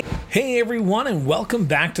Hey everyone, and welcome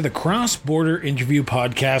back to the Cross Border Interview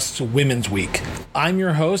Podcast's Women's Week. I'm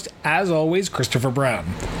your host, as always, Christopher Brown.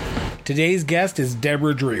 Today's guest is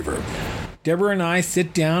Deborah Drever. Deborah and I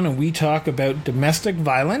sit down and we talk about domestic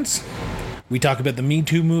violence, we talk about the Me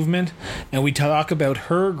Too movement, and we talk about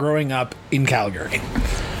her growing up in Calgary.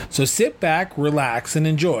 So sit back, relax, and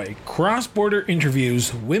enjoy Cross Border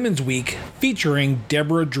Interviews Women's Week featuring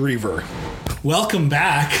Deborah Drever. Welcome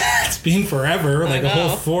back. It's been forever, like a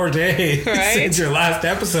whole 4 days since your last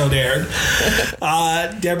episode aired.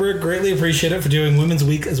 Deborah, greatly appreciate it for doing Women's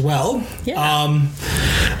Week as well. Yeah.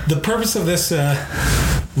 The purpose of this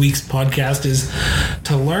week's podcast is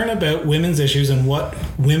to learn about women's issues and what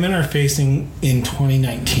women are facing in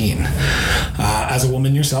 2019. As a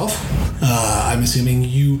woman yourself, I'm assuming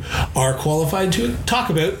you are qualified to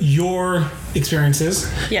talk about your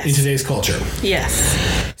experiences in today's culture.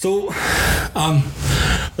 Yes. So,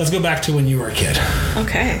 let's go back to when you were a kid.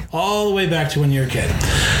 Okay. All the way back to when you were a kid.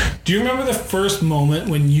 Do you remember the first moment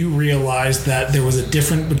when you realized that there was a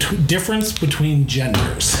difference between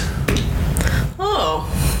genders? Oh,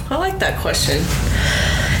 I like that question.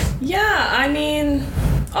 Yeah, I mean,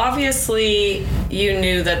 obviously you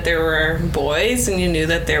knew that there were boys and you knew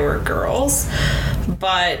that there were girls,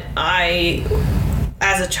 but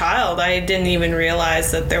as a child, I didn't even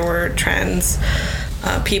realize that there were trans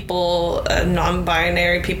people,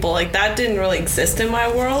 non-binary people. Like, that didn't really exist in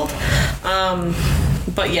my world.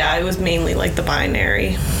 But yeah, it was mainly like the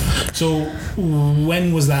binary. So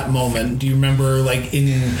when was that moment? Do you remember, like,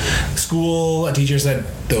 in school a teacher said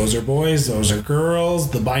those are boys, those are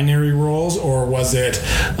girls, the binary roles, or was it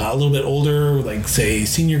a little bit older, like say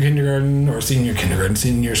senior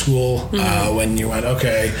school, when you went,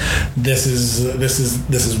 okay, this is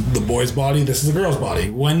the boy's body, this is the girl's body?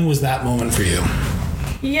 When was that moment for you?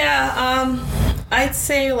 Yeah, I'd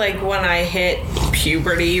say like when I hit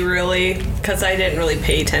puberty, really, because I didn't really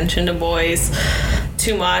pay attention to boys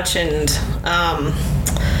too much, and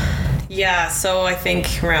so I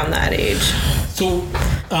think around that age. So,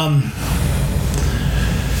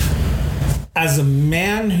 as a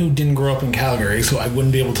man who didn't grow up in Calgary, so I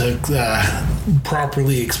wouldn't be able to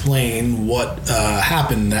properly explain what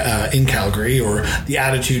happened in Calgary, or the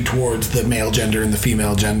attitude towards the male gender and the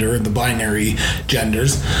female gender and the binary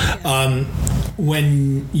genders.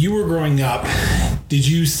 When you were growing up, did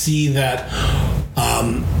you see that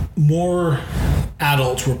more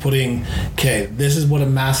adults were putting, okay, this is what a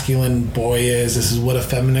masculine boy is, this is what a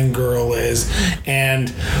feminine girl is,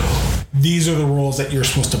 and these are the roles that you're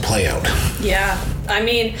supposed to play out? Yeah, I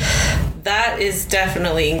mean, that is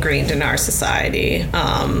definitely ingrained in our society.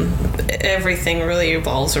 Everything really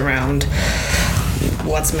revolves around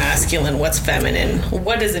what's masculine, what's feminine.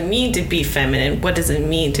 What does it mean to be feminine? What does it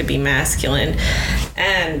mean to be masculine?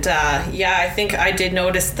 And I think I did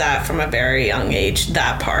notice that from a very young age,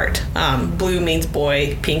 that part. Blue means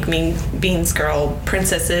boy, pink means girl,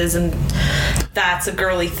 princesses, and that's a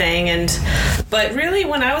girly thing. But really,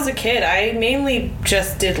 when I was a kid, I mainly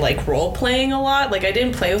just did like role playing a lot. Like, I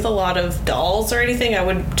didn't play with a lot of dolls or anything. I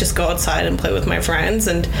would just go outside and play with my friends,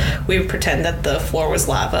 and we would pretend that the floor was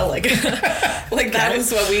lava. Like, like that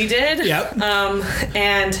was what we did. Yep.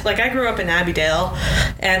 And like, I grew up in Abbeydale,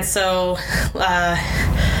 and so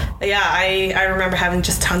I remember having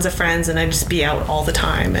just tons of friends, and I'd just be out all the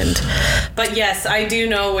time. But yes, I do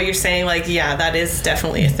know what you're saying. Like, yeah, that is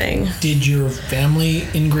definitely a thing. Did your family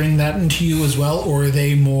ingrain that into you as well, or are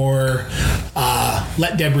they more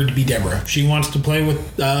let Deborah be Deborah? If she wants to play with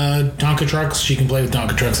Tonka trucks, she can play with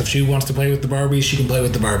Tonka trucks. If she wants to play with the Barbies, she can play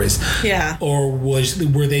with the Barbies. Yeah. Or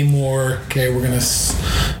were they more, okay, we're gonna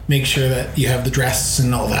make sure that you have the dress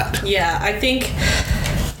and all that? Yeah, I think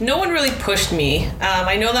no one really pushed me.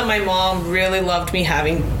 I know that my mom really loved me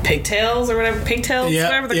having pigtails or whatever.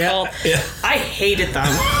 Whatever they're called. Yeah. I hated them.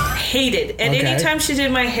 And anytime she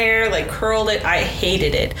did my hair, like curled it, I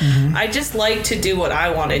hated it. Mm-hmm. I just liked to do what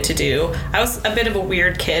I wanted to do. I was a bit of a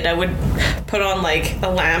weird kid. I would put on like a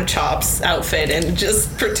lamb chops outfit and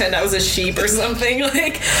just pretend I was a sheep or something.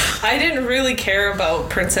 Like, I didn't really care about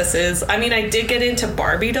princesses. I mean, I did get into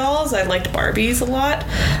Barbie dolls. I liked Barbies a lot.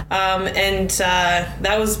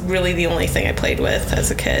 That was really the only thing I played with as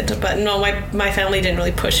a kid. But no, my family didn't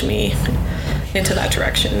really push me into that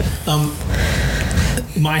direction.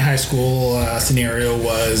 My high school scenario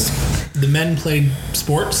was the men played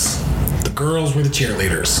sports, the girls were the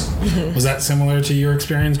cheerleaders. Mm-hmm. Was that similar to your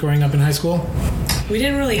experience growing up in high school? We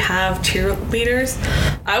didn't really have cheerleaders.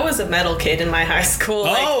 I was a metal kid in my high school.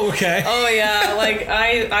 Okay. Oh, yeah. Like,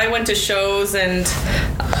 I went to shows and,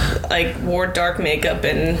 like, wore dark makeup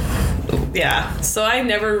and Yeah. So I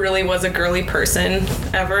never really was a girly person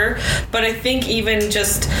ever, but I think even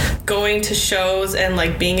just going to shows and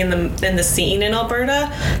like being in the scene in Alberta,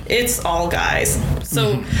 it's all guys.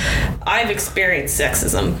 So I've experienced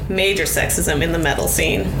sexism, major sexism in the metal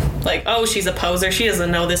scene. Like, oh, she's a poser. She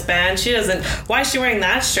doesn't know this band. Why is she wearing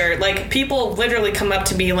that shirt? Like, people literally come up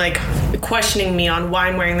to me like questioning me on why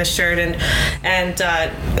I'm wearing this shirt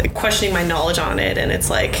and questioning my knowledge on it. And it's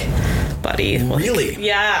like, buddy. Like, really?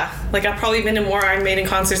 Yeah. Like, I've probably been to more Iron Maiden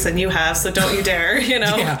concerts than you have, so don't you dare, you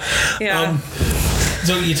know? Yeah.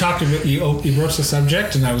 So you talked about, you broached the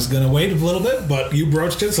subject, and I was going to wait a little bit, but you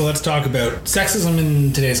broached it, so let's talk about sexism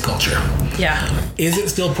in today's culture. Yeah. Is it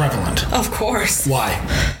still prevalent? Of course. Why?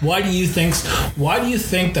 Why do you think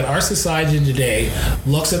that our society today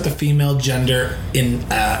looks at the female gender in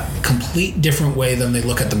a complete different way than they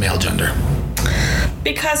look at the male gender?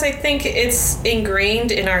 Because I think it's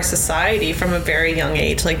ingrained in our society from a very young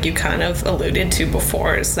age, like you kind of alluded to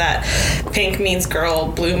before, is that pink means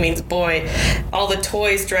girl, blue means boy. All the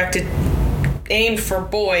toys aimed for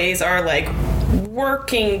boys are like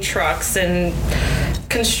working trucks and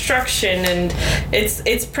construction, and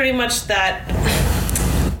it's pretty much that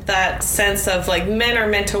sense of like men are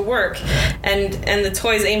meant to work, and the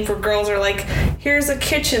toys aimed for girls are like, here's a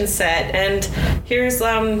kitchen set and here's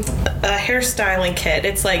a hairstyling kit.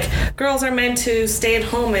 It's like girls are meant to stay at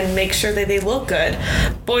home and make sure that they look good.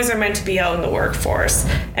 Boys are meant to be out in the workforce.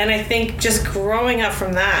 And I think just growing up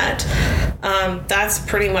from that, that's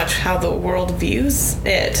pretty much how the world views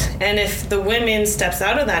it. And if the women steps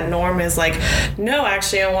out of that norm is like, no,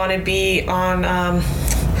 actually I want to be on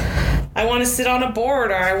I want to sit on a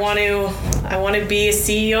board, or I want to be a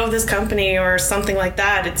CEO of this company or something like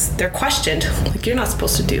that, they're questioned. Like, you're not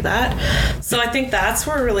supposed to do that. So I think that's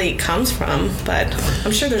where it really comes from, but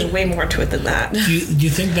I'm sure there's way more to it than that. Do you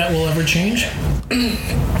think that will ever change?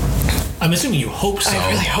 I'm assuming you hope so.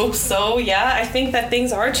 I really hope so, yeah. I think that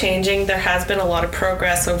things are changing. There has been a lot of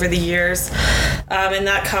progress over the years, and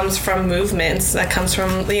that comes from movements. That comes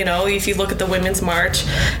from, if you look at the Women's March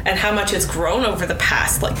and how much it's grown over the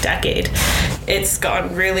past, decade, it's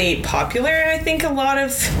gotten really popular. And I think a lot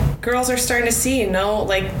of girls are starting to see,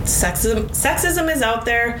 sexism is out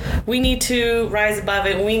there. We need to rise above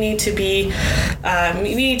it. We need to be,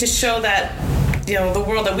 we need to show that, the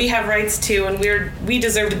world that we have rights to, and we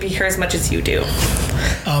deserve to be here as much as you do.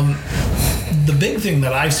 The big thing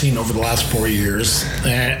that I've seen over the last 4 years,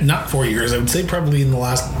 not 4 years, I would say probably in the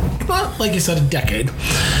last, well, like you said, a decade,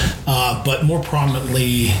 but more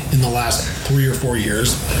prominently in the last 3 or 4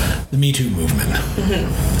 years, the Me Too movement.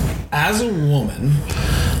 Mm-hmm. As a woman,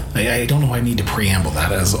 I don't know why I need to preamble that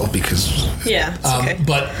because yeah, it's okay.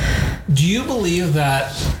 But do you believe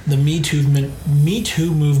that the Me Too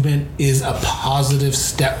movement is a positive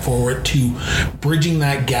step forward to bridging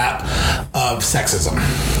that gap of sexism?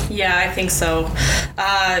 Yeah, I think so.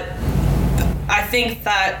 I think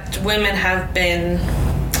that women have been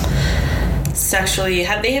sexually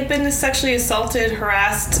assaulted,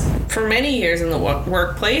 harassed for many years in the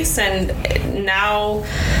workplace, and now,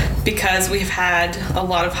 because we've had a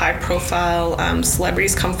lot of high-profile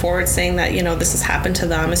celebrities come forward saying that, this has happened to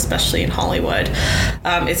them, especially in Hollywood,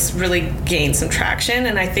 it's really gained some traction.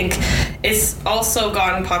 And I think it's also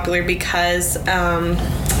gotten popular because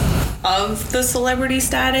of the celebrity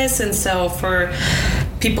status. And so for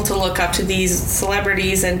people to look up to these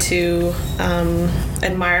celebrities and to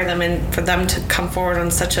admire them, and for them to come forward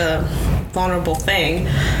on such a vulnerable thing,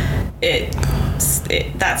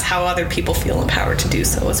 that's how other people feel empowered to do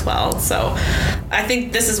so as well. So I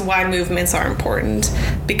think this is why movements are important,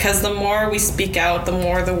 because the more we speak out, the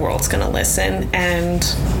more the world's going to listen, and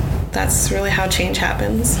that's really how change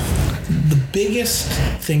happens. The biggest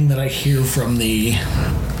thing that I hear from the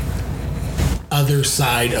other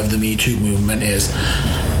side of the Me Too movement is,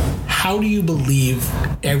 how do you believe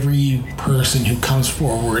every person who comes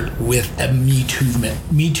forward with a Me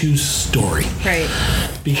Too story? Right.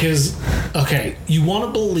 Because, okay, you want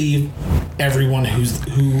to believe everyone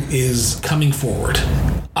who is coming forward.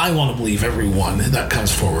 I want to believe everyone that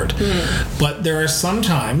comes forward. Mm. But there are some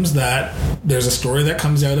times that there's a story that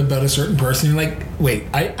comes out about a certain person. You're like, wait,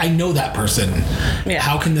 I know that person. Yeah.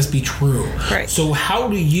 How can this be true? Right. So how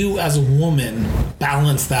do you as a woman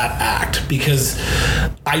balance that act? Because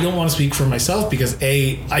I don't want to speak for myself, because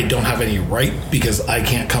I don't have any right, because I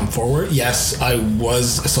can't come forward. Yes, I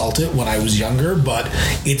was assaulted when I was younger, but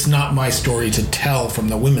it's not my story to tell from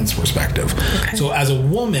the women's perspective. Okay. So as a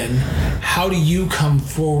woman, how do you come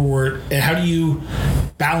forward, and how do you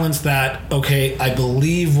balance that, okay, I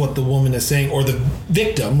believe what the woman is saying, or the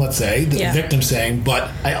victim, let's say, the victim saying,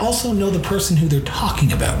 but I also know the person who they're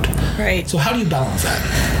talking about. Right. So how do you balance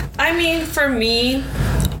that? I mean, for me,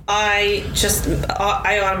 I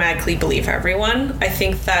automatically believe everyone. I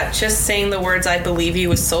think that just saying the words "I believe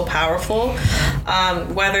you" is so powerful.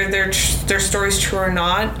 Whether their story's true or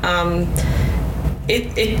not,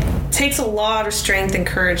 it takes a lot of strength and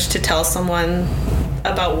courage to tell someone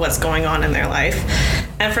about what's going on in their life.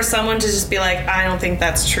 And for someone to just be like, I don't think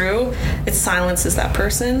that's true, it silences that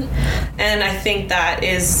person. And I think that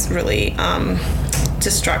is really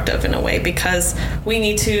destructive in a way, because we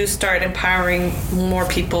need to start empowering more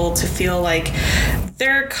people to feel like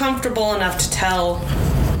they're comfortable enough to tell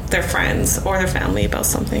their friends or their family about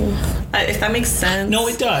something. If that makes sense. No,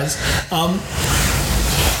 it does.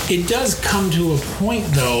 It does come to a point,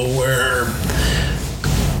 though, where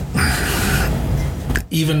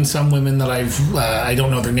even some women that I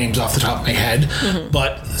don't know their names off the top of my head,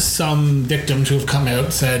 but some victims who have come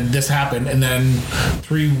out said this happened, and then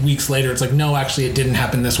 3 weeks later it's like, no, actually it didn't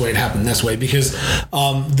happen this way, it happened this way, because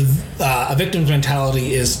a victim's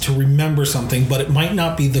mentality is to remember something, but it might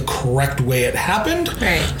not be the correct way it happened.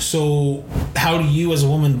 Right. So how do you as a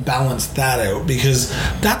woman balance that out? Because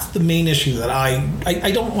that's the main issue that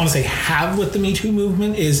I don't want to say have with the Me Too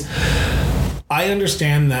movement is, I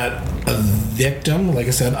understand that a victim, like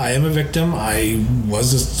I said, I am a victim. I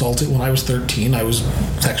was assaulted when I was 13. I was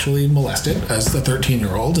sexually molested as a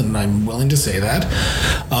 13-year-old, and I'm willing to say that.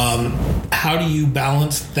 How do you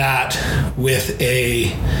balance that with a...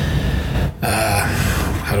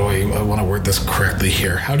 how do I want to word this correctly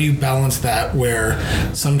here? How do you balance that where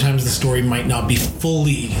sometimes the story might not be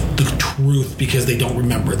fully the truth because they don't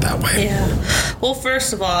remember it that way? Yeah. Well,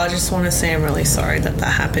 first of all, I just want to say I'm really sorry that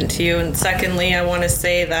happened to you. And secondly, I want to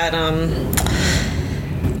say that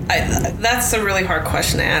that's a really hard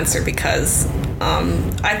question to answer, because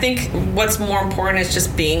I think what's more important is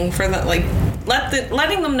just being for them, like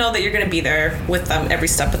letting them know that you're going to be there with them every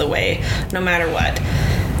step of the way, no matter what.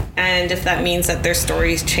 And if that means that their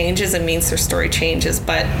story changes, it means their story changes.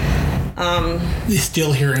 But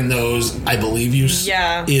still hearing those "I believe you"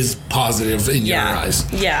 is positive in your eyes.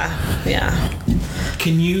 Yeah.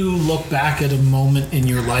 Can you look back at a moment in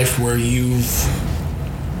your life where you've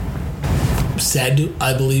said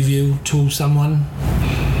 "I believe you" to someone?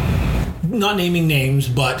 Not naming names,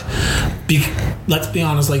 but let's be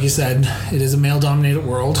honest, like you said, it is a male-dominated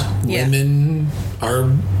world. Yeah. Women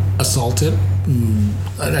are assaulted.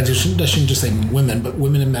 I shouldn't just say women, but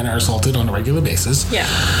women and men are assaulted on a regular basis. Yeah.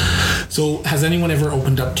 So has anyone ever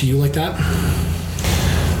opened up to you like that?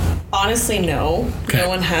 Honestly, no. Okay. No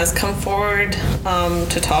one has come forward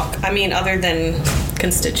to talk. I mean, other than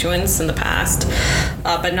constituents in the past,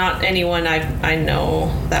 but not anyone I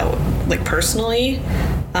know that, like, personally.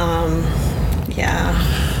 Yeah.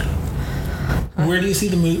 Where do you see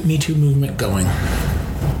the Me Too movement going?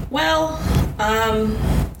 Well,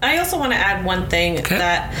 I also want to add one thing,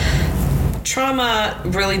 that trauma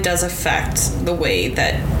really does affect the way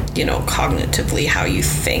that, cognitively how you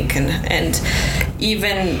think, and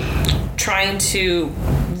even trying to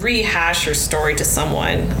rehash your story to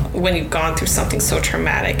someone when you've gone through something so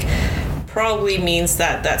traumatic probably means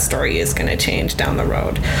that story is going to change down the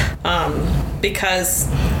road. Because,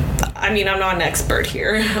 I mean, I'm not an expert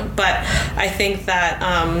here, but I think that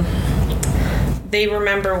they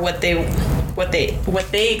remember what they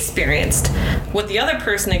experienced. What the other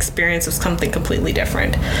person experienced was something completely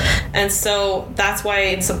different. And so that's why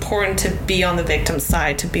it's important to be on the victim's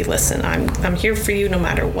side, to be, listen, I'm here for you no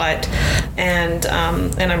matter what, and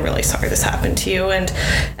I'm really sorry this happened to you, and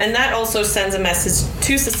that also sends a message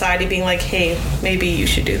to society being like, hey, maybe you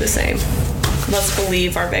should do the same. Let's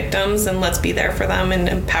believe our victims, and let's be there for them and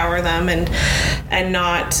empower them, and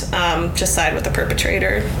not just side with the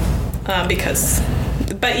perpetrator,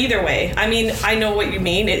 but either way, I mean, I know what you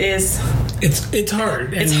mean. It's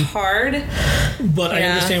hard. It's hard. But I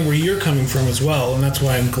understand where you're coming from as well, and that's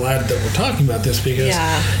why I'm glad that we're talking about this, because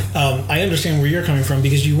I understand where you're coming from,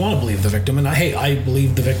 because you want to believe the victim, and I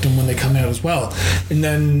believe the victim when they come out as well. And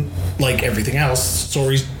then, like everything else,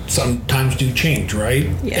 stories sometimes do change, right?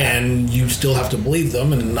 Yeah. And you still have to believe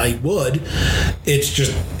them, and I would. It's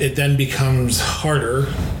just, it then becomes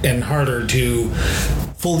harder and harder to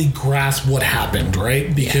fully grasp what happened,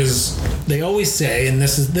 right? Because they always say, and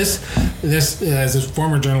this as a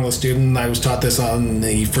former journalist student, I was taught this on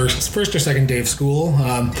the first or second day of school.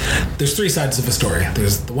 There's three sides of a story.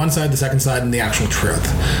 There's the one side, the second side, and the actual truth.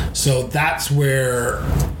 So that's where,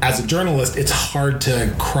 as a journalist, it's hard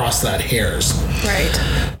to cross that hairs.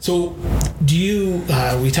 Right. So Do you,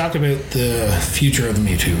 we talked about the future of the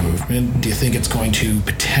Me Too movement. Do you think it's going to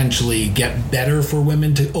potentially get better for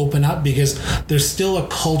women to open up? Because there's still a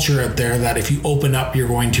culture out there that if you open up, you're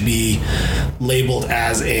going to be labeled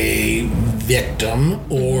as a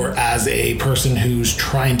victim or as a person who's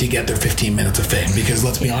trying to get their 15 minutes of fame. Because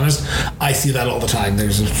let's be honest, I see that all the time.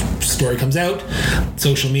 There's a story comes out,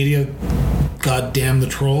 social media, God damn the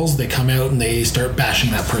trolls, they come out and they start bashing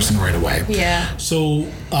that person right away. Yeah. So,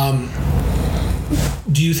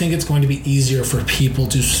 do you think it's going to be easier for people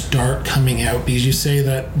to start coming out? Because you say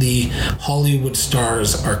that the Hollywood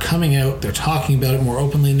stars are coming out, they're talking about it more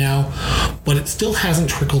openly now, but it still hasn't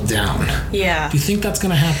trickled down. Yeah. Do you think that's going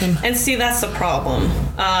to happen? And see, that's the problem.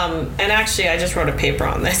 And actually, I just wrote a paper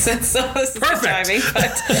on this, and so this is driving.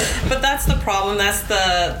 But that's the problem. That's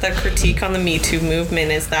the critique on the Me Too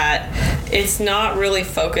movement, is that it's not really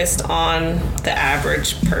focused on the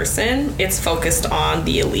average person. It's focused on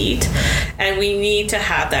the elite. And we need to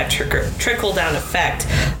have that trickle-down effect.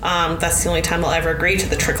 That's the only time I'll ever agree to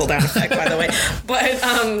the trickle-down effect, by the way.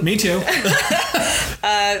 But Me too.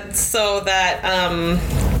 so that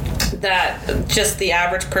just the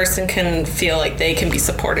average person can feel like they can be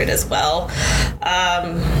supported as well.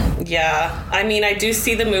 Yeah, I mean, I do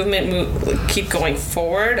see the movement keep going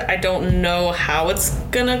forward. I don't know how it's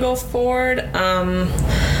gonna go forward.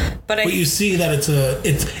 But you see that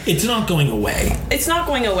it's not going away. It's not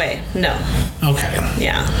going away. No. Okay.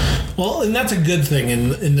 Yeah. Well, and that's a good thing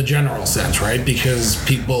in the general sense, right? Because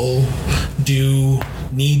people do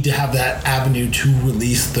need to have that avenue to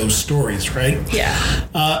release those stories, right? Yeah.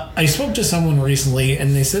 I spoke to someone recently,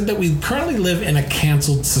 and they said that we currently live in a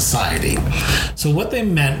canceled society. So what they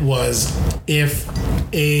meant was, if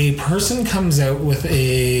a person comes out with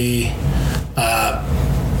a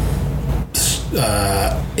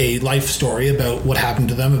life story about what happened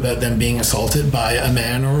to them, about them being assaulted by a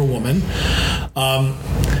man or a woman,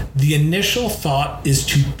 the initial thought is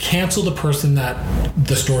to cancel the person that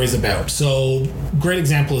the story's about. So, great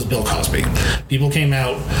example is Bill Cosby. People came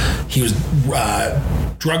out, he was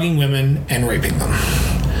drugging women and raping them.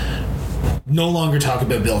 No longer talk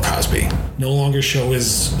about Bill Cosby. No longer show his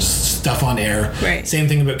stuff on air. Right. Same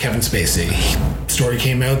thing about Kevin Spacey. Story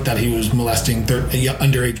came out that he was molesting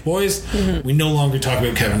underage boys. Mm-hmm. We no longer talk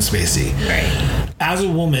about Kevin Spacey. Right. As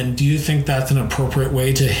a woman, do you think that's an appropriate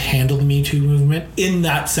way to handle the Me Too movement in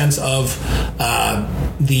that sense of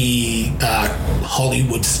the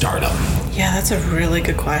Hollywood stardom? Yeah, that's a really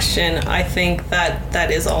good question. I think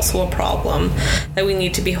that is also a problem, that we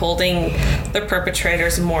need to be holding the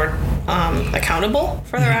perpetrators more accountable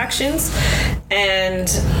for their actions. And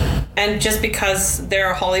just because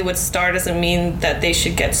they're a Hollywood star doesn't mean that they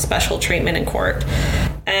should get special treatment in court.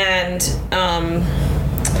 And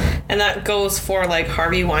that goes for like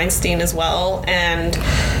Harvey Weinstein as well. And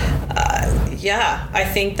yeah, I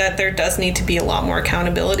think that there does need to be a lot more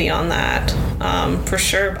accountability on that, for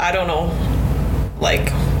sure. I don't know like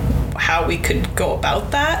how we could go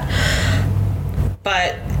about that,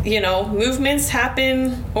 but movements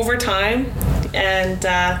happen over time, and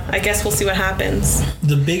I guess we'll see what happens.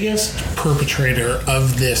 The biggest perpetrator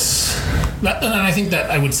of this, and I think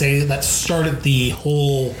that I would say that started the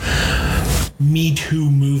whole Me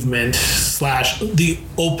Too movement / the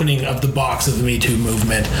opening of the box of the Me Too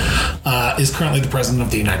movement, is currently the President of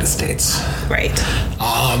the United States. Right.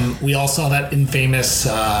 We all saw that infamous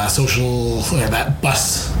that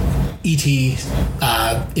bus ET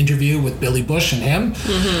interview with Billy Bush and him.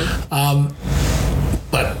 Mm-hmm.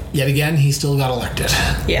 But yet again, he still got elected.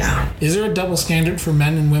 Yeah. Is there a double standard for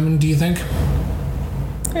men and women, do you think?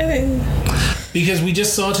 I think... Because we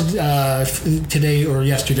just saw today or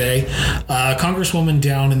yesterday, Congresswoman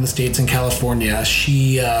down in the States in California,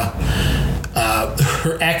 she,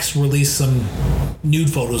 her ex released some nude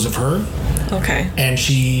photos of her. Okay. And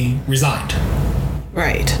she resigned.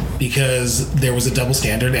 Right. Because there was a double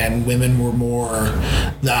standard, and women were more,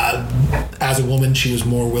 as a woman, she was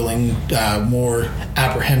more willing, more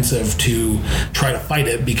apprehensive to try to fight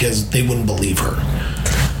it because they wouldn't believe her.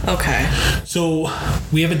 Okay. So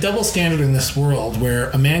we have a double standard in this world where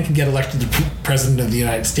a man can get elected to president of the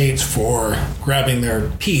United States for grabbing their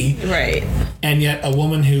pee. Right. And yet a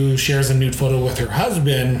woman who shares a nude photo with her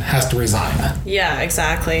husband has to resign. Yeah,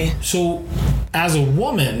 exactly. So as a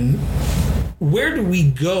woman, where do we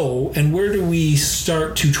go and where do we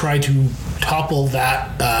start to try to topple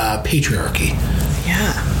that patriarchy?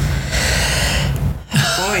 Yeah.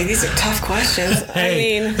 Boy, these are tough questions.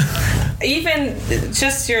 Hey. I mean... even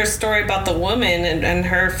just your story about the woman and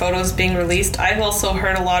her photos being released, I've also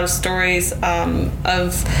heard a lot of stories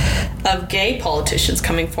of gay politicians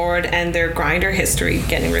coming forward and their Grindr history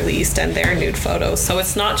getting released and their nude photos. So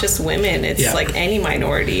it's not just women, it's like any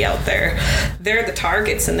minority out there. They're the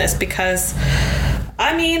targets in this because,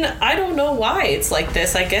 I mean, I don't know why it's like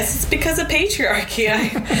this. I guess it's because of patriarchy,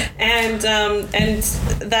 and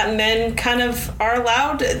that men kind of are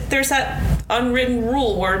allowed. There's that unwritten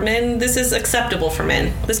rule where men, this is acceptable for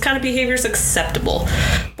men. This kind of behavior is acceptable.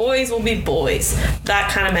 Boys will be boys. That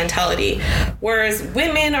kind of mentality. Whereas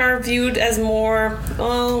women are viewed as more,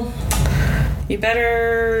 well, you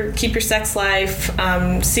better keep your sex life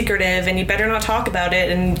secretive, and you better not talk about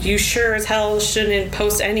it, and you sure as hell shouldn't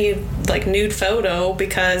post any like nude photo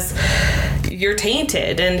because you're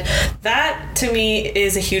tainted. And that to me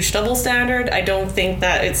is a huge double standard. I don't think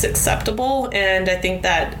that it's acceptable, and I think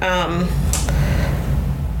that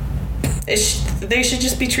they should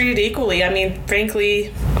just be treated equally. I mean,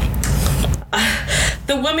 frankly,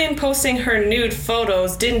 the woman posting her nude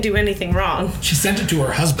photos didn't do anything wrong. She sent it to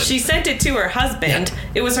her husband.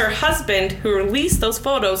 Yeah. It was her husband who released those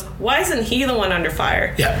photos. Why isn't he the one under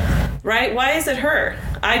fire? Yeah. Right? Why is it her?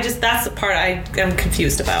 That's the part I am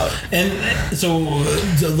confused about. And so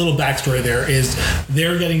a little backstory there is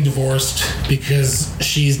they're getting divorced because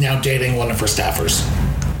she's now dating one of her staffers.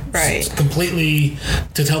 Right. So completely,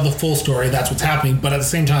 to tell the full story, that's what's happening. But at the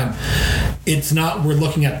same time, it's not we're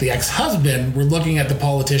looking at the ex-husband, we're looking at the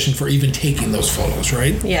politician for even taking those photos,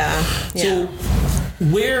 right? Yeah. So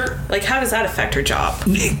how does that affect her job?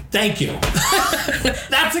 Thank you.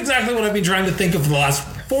 That's exactly what I've been trying to think of for the last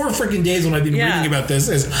 4 freaking days when I've been reading about this,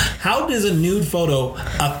 is how does a nude photo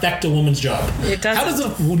affect a woman's job? It doesn't. How does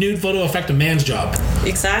a nude photo affect a man's job?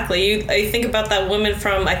 Exactly. I think about that woman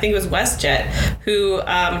from, I think it was WestJet, who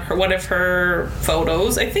one of her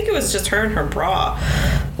photos, I think it was just her and her bra,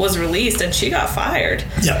 was released and she got fired.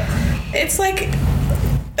 Yeah. It's like,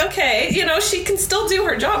 okay, she can still do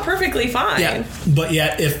her job perfectly fine. Yeah, but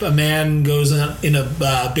yet if a man goes in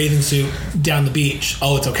a bathing suit down the beach,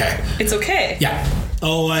 it's okay. It's okay. Yeah.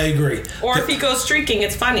 Oh, I agree. Or if he goes streaking,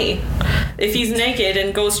 it's funny. If he's naked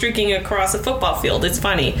and goes streaking across a football field, it's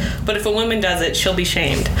funny. But if a woman does it, she'll be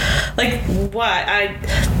shamed. Like, why?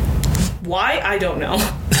 I don't know.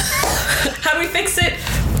 How do we fix it?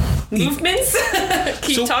 Movements?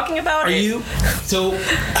 Keep talking about it.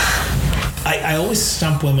 I always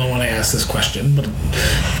stump women when I ask this question, but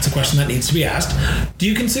it's a question that needs to be asked. Do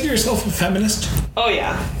you consider yourself a feminist? Oh,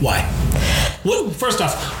 yeah. Why? First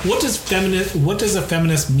off, what does a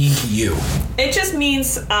feminist mean to you? It just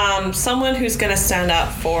means someone who's going to stand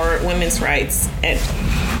up for women's rights, and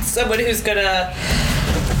someone who's going to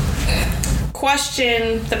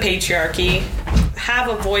question the patriarchy, have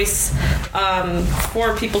a voice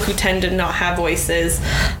for people who tend to not have voices,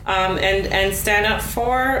 and stand up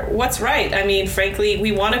for what's right. I mean, frankly,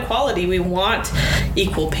 we want equality. We want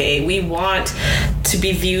equal pay. We want to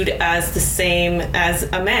be viewed as the same as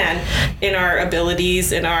a man in our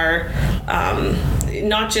abilities, in our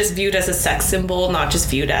not just viewed as a sex symbol, not just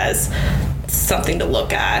viewed as something to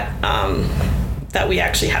look at. That we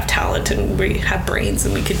actually have talent and we have brains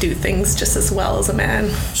and we could do things just as well as a man.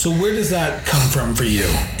 So where does that come from for you?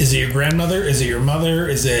 Is it your grandmother? Is it your mother?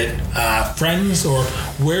 Is it friends? Or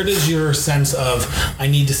where does your sense of I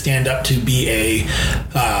need to stand up to be a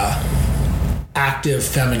active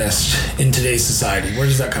feminist in today's society, where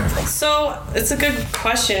does that come from? So it's a good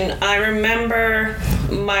question. I remember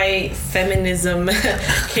my feminism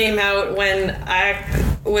came out when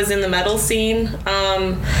I was in the metal scene.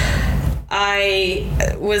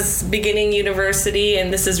 I was beginning university,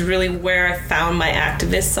 and this is really where I found my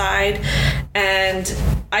activist side. And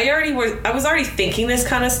I was already thinking this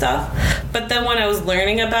kind of stuff, but then when I was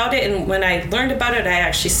learning about it, and when I learned about it,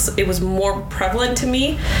 it was more prevalent to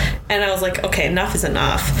me, and I was like, okay, enough is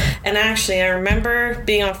enough. And actually, I remember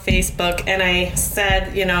being on Facebook, and I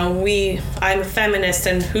said, I'm a feminist,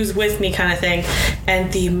 and who's with me kind of thing, and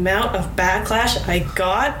the amount of backlash I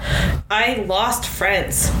got, I lost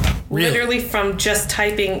friends. Really? Literally from just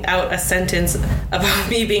typing out a sentence about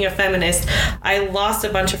me being a feminist, I lost a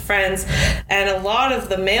bunch of friends, and a lot of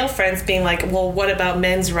the male friends being like, well, what about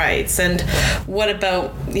men's rights? And what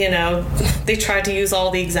about, they tried to use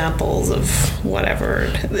all the examples of whatever.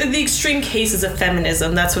 The extreme cases of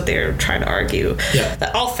feminism, that's what they're trying to argue. Yeah.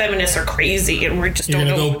 That all feminists are crazy and we're just You're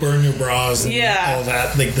going to go burn your bras and all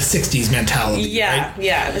that, like the 60s mentality, right?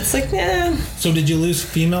 Yeah. It's like, eh. So did you lose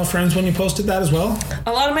female friends when you posted that as well?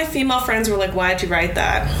 A lot of my female friends were like, why'd you write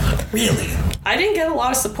that? Really? I didn't get a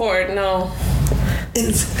lot of support, no.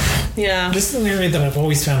 Yeah. This is an area that I've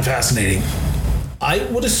always found fascinating. I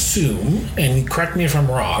would assume, and correct me if I'm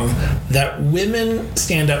wrong, that women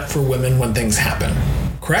stand up for women when things happen.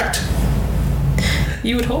 Correct?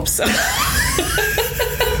 You would hope so.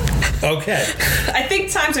 Okay. I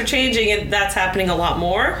think times are changing and that's happening a lot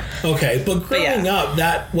more. Okay, but growing up,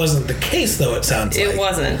 that wasn't the case, though, it sounds like. It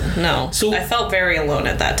wasn't, no. So I felt very alone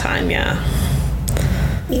at that time, yeah.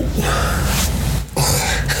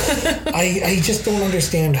 I just don't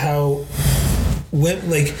understand how...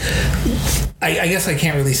 I guess I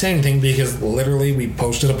can't really say anything because literally we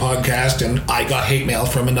posted a podcast and I got hate mail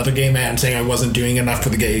from another gay man saying I wasn't doing enough for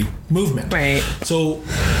the gay movement. Right. So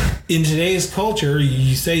in today's culture,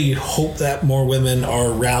 you say you hope that more women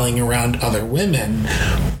are rallying around other women,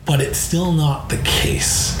 but it's still not the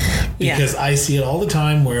case. Because I see it all the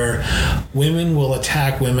time where women will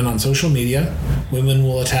attack women on social media. Women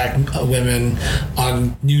will attack women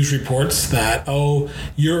on news reports that, oh,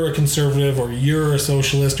 you're a conservative or you're a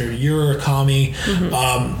socialist or you're a commie.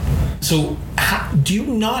 Mm-hmm. So do you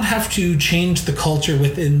not have to change the culture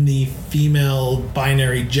within the female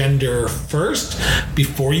binary gender first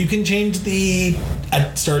before you can change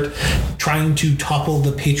start trying to topple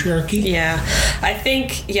the patriarchy? Yeah, I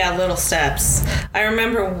think, little steps. I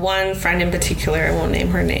remember one friend in particular, I won't name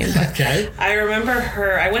her name, but okay. I remember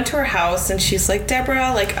I went to her house and she's like,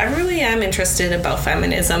 Deborah, like, I really am interested about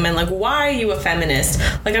feminism and like, why are you a feminist?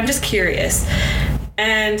 Like, I'm just curious.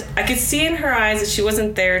 And I could see in her eyes that she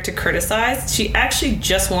wasn't there to criticize. She actually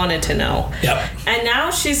just wanted to know. Yep. And now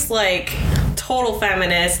she's like total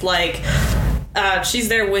feminist, like she's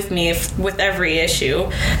there with me with every issue.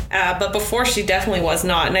 But before she definitely was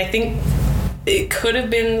not. And I think it could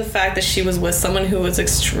have been the fact that she was with someone who was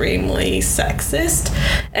extremely sexist.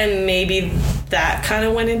 And maybe that kind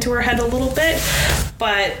of went into her head a little bit.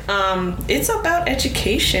 But it's about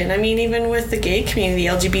education. I mean, even with the gay community,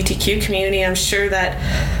 LGBTQ community, I'm sure that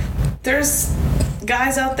there's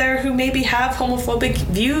guys out there who maybe have homophobic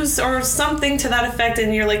views or something to that effect,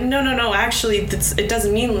 and you're like, no, actually, it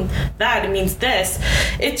doesn't mean that. It means this.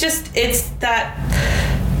 It's that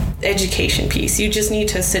education piece. You just need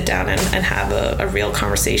to sit down and have a real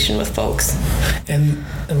conversation with folks. And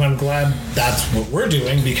I'm glad that's what we're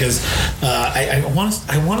doing because I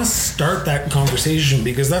want to start that conversation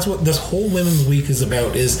because that's what this whole Women's Week is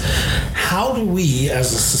about, is how do we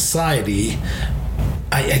as a society,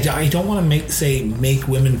 I don't want to make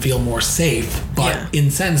women feel more safe, but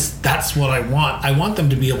in sense, that's what I want. I want them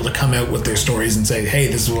to be able to come out with their stories and say, hey,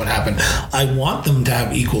 this is what happened. I want them to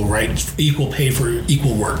have equal rights, equal pay for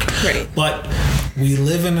equal work. Right. But we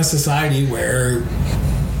live in a society where,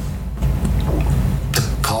 to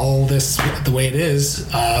call this the way it is,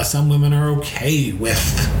 some women are okay with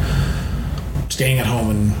staying at home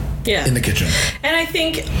and in the kitchen. And I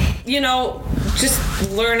think,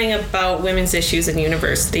 just learning about women's issues in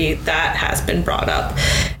university, that has been brought up.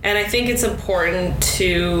 And I think it's important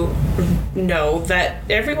to know that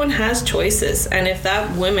everyone has choices. And if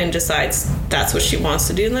that woman decides that's what she wants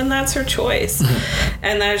to do, then that's her choice. Mm-hmm.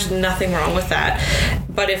 And there's nothing wrong with that.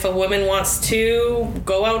 But if a woman wants to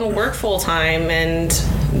go out and work full time, and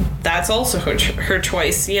that's also her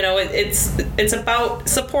choice. It's about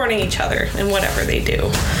supporting each other in whatever they do.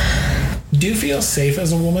 Do you feel safe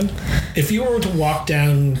as a woman? If you were to walk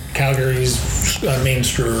down Calgary's Main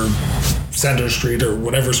Street or Center Street or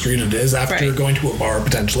whatever street it is after going to a bar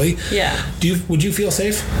potentially, would you feel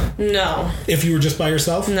safe? No. If you were just by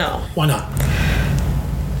yourself? No. Why not?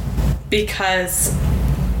 Because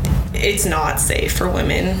it's not safe for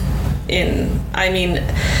women.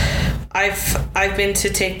 I've been to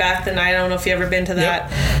Take Back the Night. I don't know if you've ever been to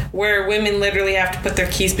that, where women literally have to put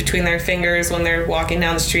their keys between their fingers when they're walking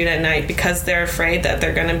down the street at night because they're afraid that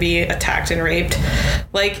they're going to be attacked and raped.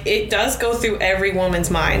 Like, it does go through every woman's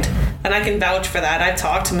mind, and I can vouch for that. I've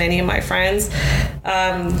talked to many of my friends.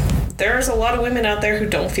 There's a lot of women out there who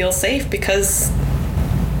don't feel safe because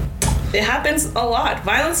it happens a lot.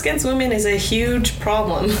 Violence against women is a huge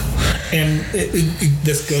problem. And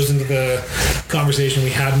this goes into the conversation we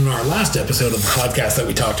had in our last episode of the podcast that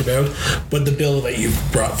we talked about, but the bill that you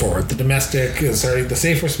brought forward, the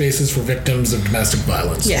Safer Spaces for Victims of Domestic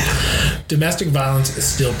Violence. Yeah. Domestic violence is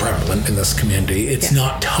still prevalent in this community. It's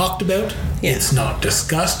not talked about, it's not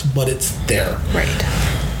discussed, but it's there. Right.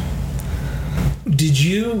 Did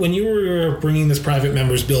you, when you were bringing this private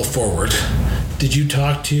member's bill forward, did you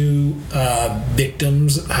talk to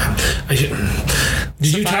victims?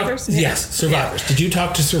 Survivors? Yes, survivors. Yeah. Did you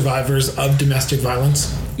talk to survivors of domestic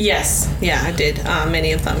violence? Yes. Yeah, I did.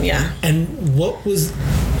 Many of them, yeah. And what was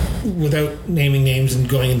without naming names and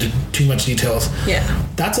going into too much details,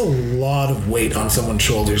 that's a lot of weight on someone's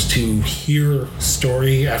shoulders to hear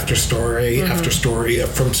story after story after story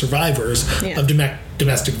from survivors of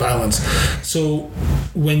domestic violence. So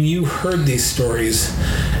when you heard these stories,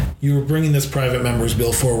 you were bringing this private member's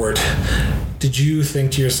bill forward. Did you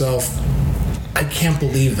think to yourself, I can't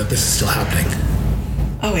believe that this is still happening?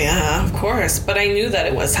 Oh, yeah, of course. But I knew that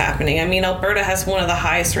it was happening. I mean, Alberta has one of the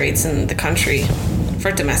highest rates in the country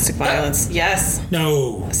for domestic violence. Yes.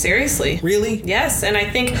 No. Seriously. Really? Yes. And I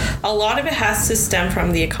think a lot of it has to stem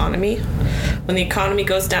from the economy. When the economy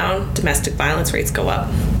goes down, domestic violence rates go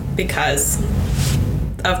up because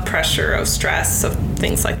of pressure, of stress, of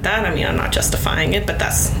things like that. I mean, I'm not justifying it, but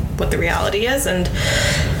that's what the reality is. And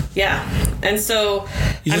yeah. And so,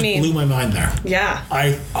 you just blew my mind there. Yeah.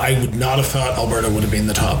 I would not have thought Alberta would have been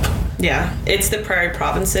the top. Yeah. It's the prairie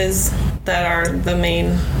provinces that are the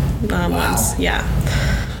main ones. Yeah.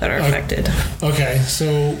 That are affected. Okay.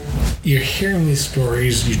 So you're hearing these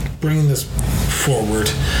stories, you're bringing this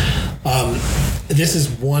forward. This is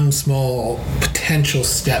one small potential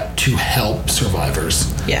step to help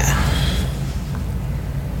survivors. Yeah.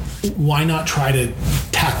 Why not try to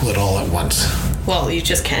tackle it all at once? Well, you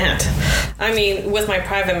just can't. I mean, with my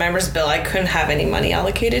private member's bill, I couldn't have any money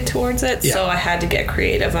allocated towards it, so I had to get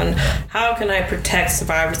creative on how can I protect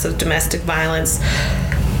survivors of domestic violence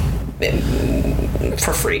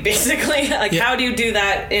for free, basically. How do you do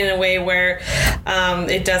that in a way where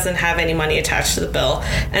it doesn't have any money attached to the bill?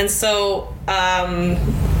 And so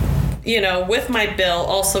with my bill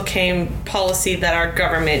also came policy that our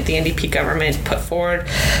government, the NDP government, put forward,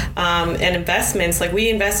 and investments. Like, we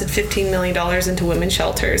invested $15 million into women's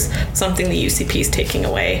shelters, something the UCP is taking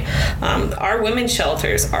away. Our women's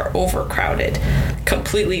shelters are overcrowded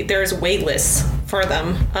completely. There's wait lists for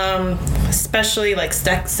them, especially like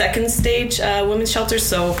second stage women's shelters.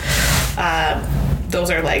 So those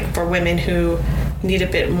are like for women who need a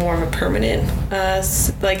bit more of a permanent,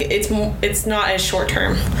 it's not as short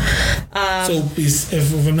term. So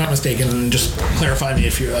if I'm not mistaken, and just clarify me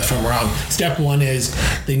if I'm wrong, step one is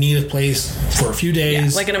they need a place for a few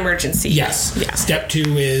days. Like an emergency. Yes. Yeah. Step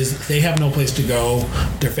two is they have no place to go,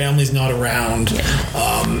 their family's not around,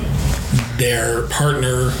 their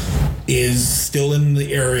partner is still in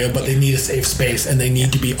the area, but they need a safe space and they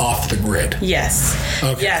need to be off the grid. Yes.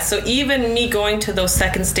 Okay. Yeah, so even me going to those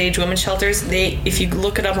second stage women's shelters, if you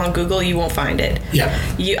look it up on Google, you won't find it. Yeah.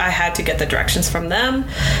 I had to get the directions from them.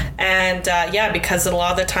 And because a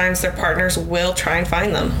lot of the times their partners will try and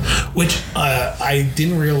find them. Which I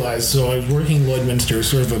didn't realize. So I was working in Lloydminster,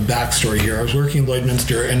 sort of a backstory here. I was working in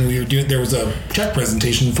Lloydminster and there was a check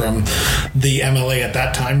presentation from the MLA at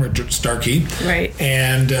that time, Richard Starkey. Right.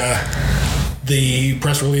 And the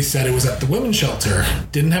press release said it was at the women's shelter.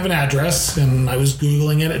 Didn't have an address, and I was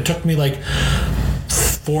Googling it. It took me like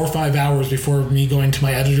 4 or 5 hours before me going to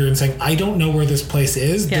my editor and saying, I don't know where this place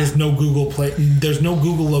is. Yeah. There's no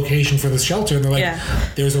Google location for this shelter. And they're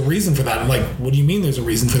like, there's a reason for that. I'm like, what do you mean there's a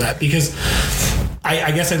reason for that? Because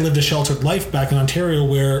I guess I lived a sheltered life back in Ontario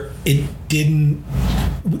where it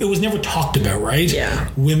was never talked about, right? Yeah.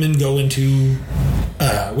 Women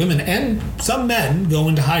and some men go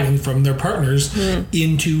into hiding from their partners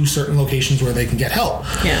into certain locations where they can get help.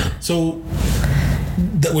 Yeah. So,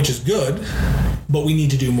 which is good, but we need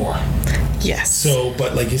to do more. Yes. So,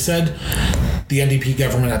 but like you said, the NDP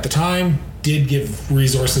government at the time did give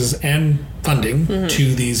resources and funding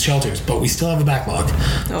to these shelters, but we still have a backlog.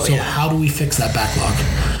 How do we fix that backlog?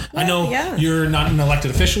 Well, I know you're not an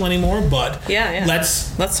elected official anymore, but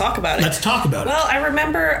let's talk about it. Let's talk about it. Well, I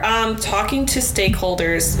remember talking to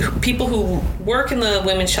stakeholders, people who work in the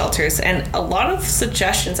women's shelters, and a lot of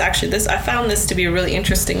suggestions. Actually, I found this to be a really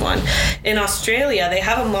interesting one. In Australia, they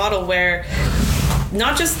have a model where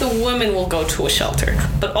not just the woman will go to a shelter,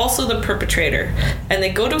 but also the perpetrator. And they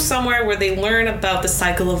go to somewhere where they learn about the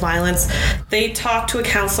cycle of violence. They talk to a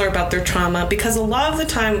counselor about their trauma, because a lot of the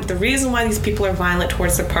time, the reason why these people are violent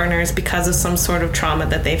towards their partner is because of some sort of trauma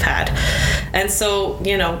that they've had. And so,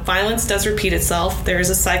 violence does repeat itself. There is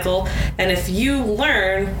a cycle. And if you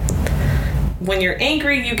learn, when you're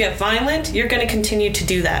angry, you get violent, you're going to continue to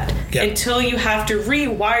do that until you have to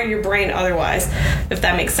rewire your brain otherwise, if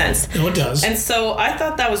that makes sense. No, it does. And so I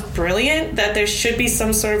thought that was brilliant, that there should be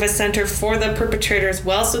some sort of a center for the perpetrator as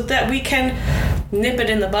well, so that we can nip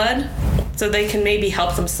it in the bud, so they can maybe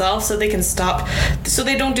help themselves, so they can stop, so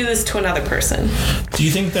they don't do this to another person. Do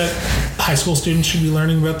you think that high school students should be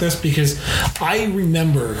learning about this? Because I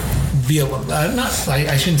remember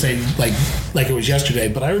I shouldn't say like it was yesterday,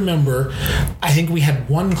 but I remember, I think we had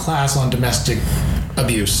one class on domestic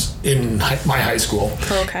abuse in my high school.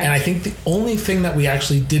 Okay. And I think the only thing that we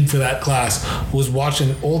actually did for that class was watch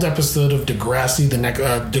an old episode of Degrassi,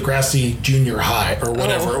 Degrassi Junior High, or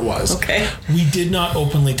whatever it was. Okay. We did not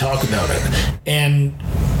openly talk about it. And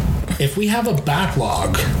if we have a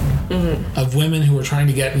backlog of women who are trying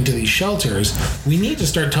to get into these shelters, we need to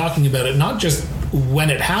start talking about it, not just when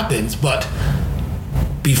it happens, but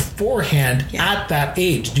beforehand at that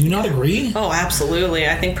age. Do you not agree? Oh, absolutely.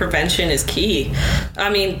 I think prevention is key. I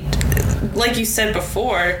mean, like you said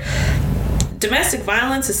before, domestic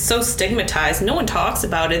violence is so stigmatized. No one talks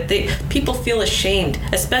about it. People feel ashamed,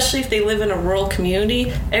 especially if they live in a rural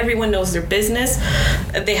community. Everyone knows their business.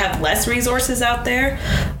 They have less resources out there.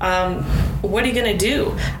 What are you going to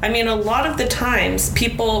do? I mean, a lot of the times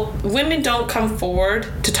women don't come forward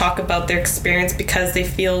to talk about their experience because they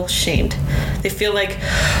feel shamed. They feel like,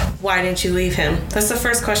 why didn't you leave him? That's the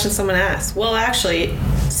first question someone asks. Well, actually,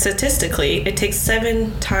 statistically, it takes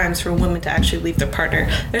 7 times for a woman to actually leave their partner.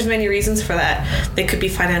 There's many reasons for that. They could be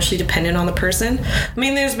financially dependent on the person. I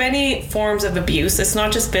mean, there's many forms of abuse. It's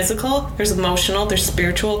not just physical. There's emotional, there's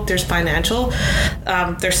spiritual, there's financial,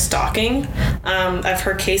 there's stalking. I've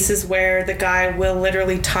heard cases where the guy will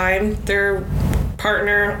literally time their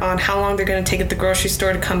partner on how long they're going to take at the grocery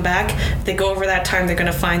store to come back. If they go over that time, they're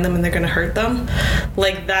going to find them and they're going to hurt them.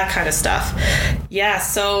 Like that kind of stuff. Yeah,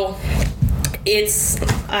 so it's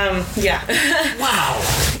Wow.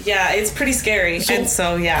 Yeah, it's pretty scary.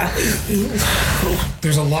 So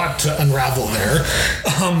there's a lot to unravel there.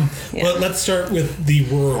 But let's start with the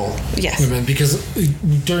rural women, because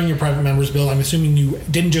during your private members bill, I'm assuming you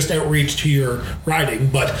didn't just outreach to your riding,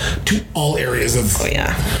 but to all areas of. Oh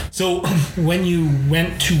yeah. So when you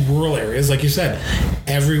went to rural areas, like you said,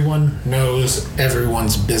 everyone knows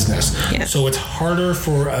everyone's business. Yeah. So it's harder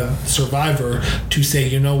for a survivor to say,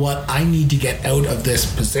 you know what, I need to get out of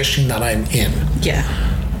this position that I'm in. Yeah.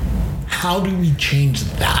 How do we change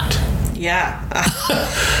that? Yeah.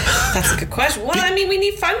 That's a good question. Well, I mean, we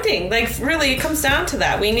need funding. Like, really, it comes down to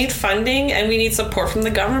that. We need funding and we need support from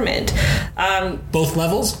the government. Both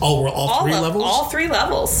levels? All three levels? All 3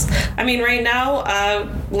 levels. I mean, right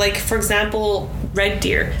now, like, for example, Red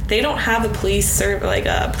Deer, they don't have a police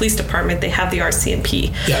department. They have the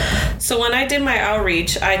RCMP. Yeah. So when I did my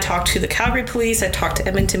outreach, I talked to the Calgary Police, I talked to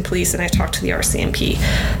Edmonton Police, and I talked to the RCMP.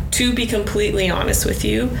 To be completely honest with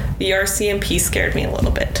you, the RCMP scared me a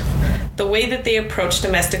little bit. The way that they approach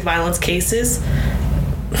domestic violence cases,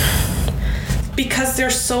 because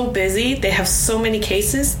they're so busy, they have so many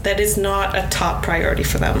cases, that is not a top priority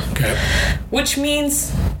for them. Okay. Which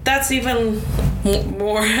means that's even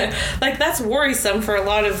more, like, that's worrisome for a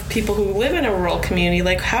lot of people who live in a rural community.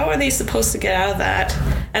 Like, how are they supposed to get out of that?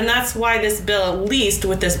 And that's why this bill, at least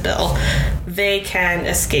with this bill, they can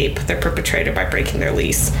escape their perpetrator by breaking their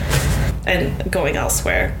lease and going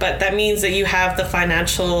elsewhere. But that means that you have the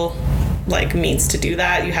financial means to do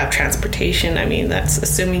that. You have transportation. I mean, that's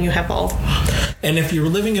assuming you have all. And if you're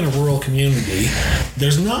living in a rural community,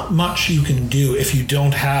 there's not much you can do if you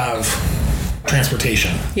don't have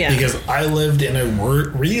transportation. Yeah. Because I lived in a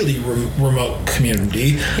really remote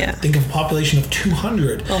community. Yeah. Think of a population of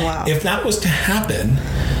 200. Oh, wow. If that was to happen,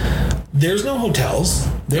 there's no hotels.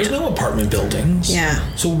 There's no apartment buildings.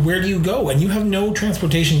 Yeah. So where do you go? And you have no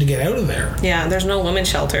transportation to get out of there. Yeah, there's no women's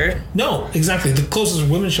shelter. No, exactly. The closest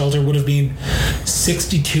women's shelter would have been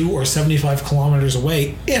 62 or 75 kilometers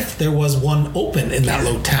away if there was one open in that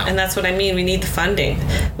little town. And that's what I mean. We need the funding.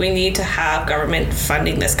 We need to have government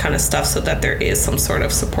funding this kind of stuff so that there is some sort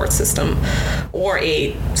of support system or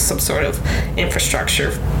some sort of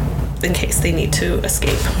infrastructure in case they need to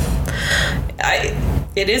escape.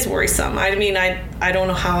 It is worrisome. I mean, I don't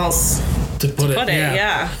know how else to put it.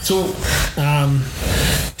 Yeah. So,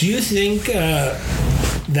 do you think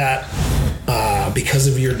that because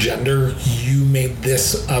of your gender, you made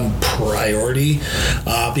this a priority?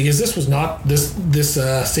 Because this was not this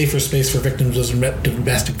safer space for victims of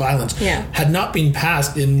domestic violence had not been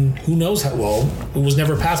passed in who knows how well. It was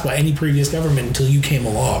never passed by any previous government until you came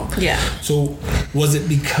along. Yeah. So, was it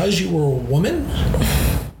because you were a woman?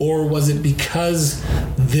 Or was it because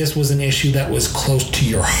this was an issue that was close to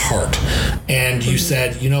your heart and you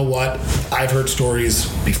said, you know what, I've heard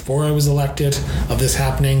stories before I was elected of this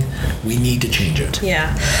happening, we need to change it?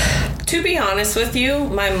 Yeah. To be honest with you,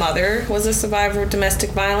 my mother was a survivor of domestic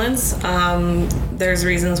violence. There's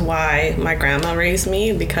reasons why my grandma raised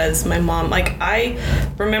me, because my mom, I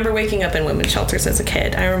remember waking up in women's shelters as a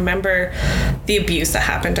kid. I remember the abuse that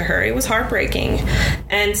happened to her. It was heartbreaking.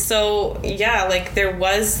 And so, there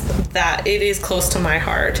was that. It is close to my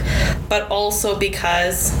heart. But also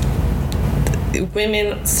because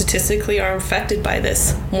women statistically are affected by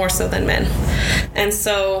this more so than men. And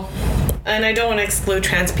so, and I don't want to exclude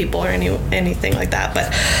trans people or anything like that,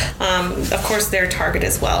 but of course they're a target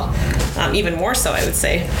as well, even more so, I would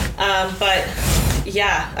say. But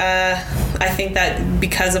yeah, I think that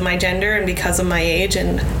because of my gender and because of my age,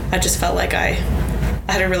 and I just felt like I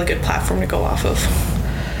had a really good platform to go off of.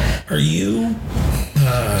 Are you,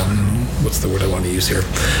 what's the word I want to use here?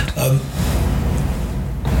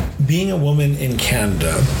 Being a woman in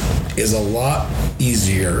Canada is a lot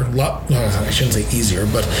easier. I shouldn't say easier,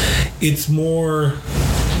 but it's more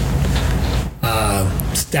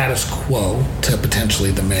status quo to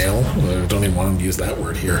potentially the male. I don't even want to use that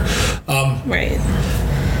word here. Right.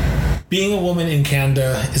 Being a woman in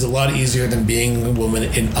Canada is a lot easier than being a woman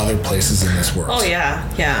in other places in this world. Oh, yeah.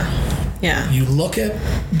 You look at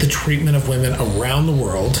the treatment of women around the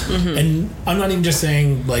world, and I'm not even just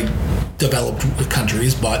saying like developed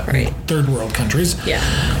countries, but third world countries. Yeah.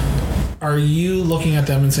 Are you looking at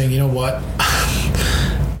them and saying, you know what,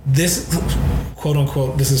 this, quote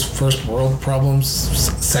unquote, this is first world problems,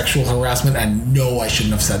 sexual harassment? And no, I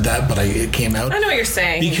shouldn't have said that, but it came out. I know what you're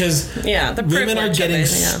saying. Because the women are getting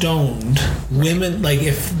stoned. Women, like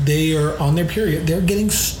if they are on their period, they're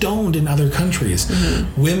getting stoned in other countries.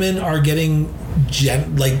 Women are getting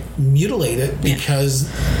mutilated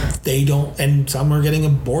because they don't, and some are getting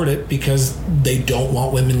aborted because they don't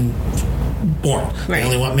want women born. They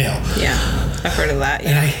only want male. Yeah, I've heard of that. Yeah.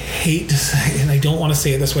 And I hate to say, and I don't want to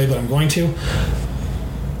say it this way, but I'm going to.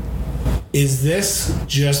 Is this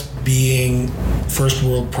just being first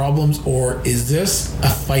world problems, or is this a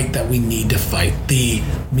fight that we need to fight? The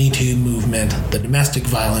Me Too movement, the domestic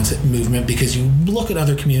violence movement, because you look at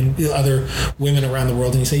other women around the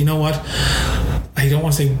world and you say, you know what? I don't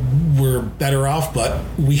want to say we're better off, but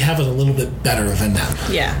we have it a little bit better than them.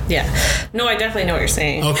 Yeah. No, I definitely know what you're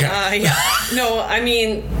saying. Okay. No, I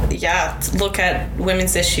mean, look at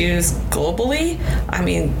women's issues globally. I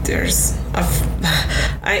mean,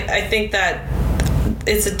 I think that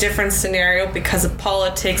it's a different scenario because of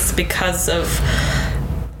politics, because of,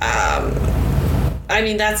 I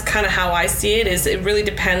mean, that's kind of how I see it, is it really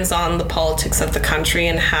depends on the politics of the country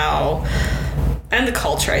and how, and the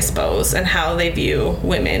culture, I suppose, and how they view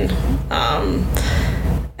women.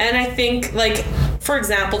 And I think, like, for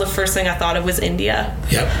example, the first thing I thought of was India.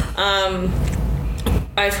 Yep.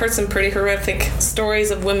 I've heard some pretty horrific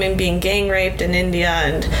stories of women being gang raped in India,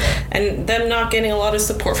 and them not getting a lot of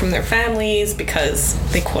support from their families because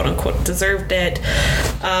they quote unquote deserved it.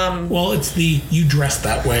 Well, it's you dress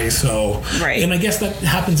that way, so and I guess that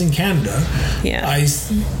happens in Canada. Yeah,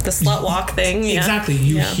 the slut walk thing. Exactly.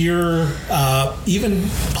 You hear even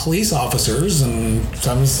police officers, and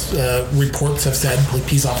some reports have said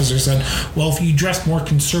police officers said, well, if you dressed more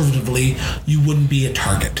conservatively, you wouldn't be a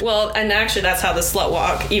target. Well, and actually, that's how the slut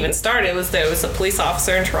walk even started. There was a police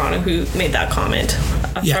officer in Toronto who made that comment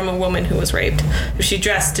from a woman who was raped. If she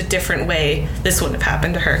dressed a different way, this wouldn't have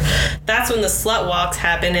happened to her. That's when the slut walks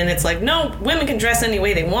happen, and it's like, no, women can dress any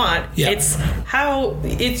way they want.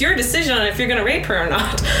 It's your decision on if you're going to rape her or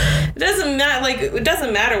not. It doesn't matter. Like, it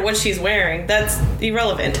doesn't matter what she's wearing. That's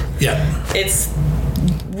irrelevant.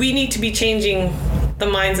 We need to be changing the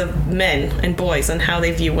minds of men and boys and how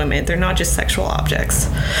they view women. They're not just sexual objects.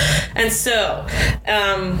 And so,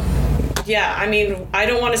 I mean, I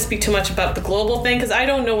don't want to speak too much about the global thing because I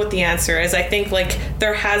don't know what the answer is. I think, like,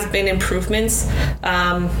 there has been improvements,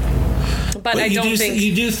 but I don't think...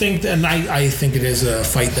 You do think, and I think it is a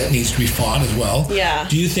fight that needs to be fought as well. Yeah.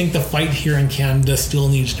 Do you think the fight here in Canada still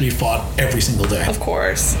needs to be fought every single day? Of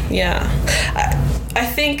course, yeah. I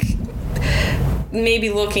think... maybe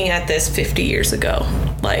looking at this 50 years ago,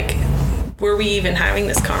 like, were we even having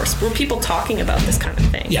this conversation? Were people talking about this kind of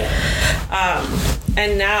thing? Yeah.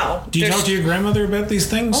 And now... Do you talk to your grandmother about these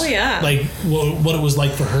things? Oh, yeah. Like, what it was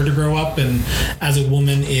like for her to grow up and as a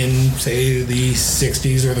woman in, say, the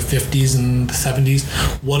 60s or the 50s and the 70s,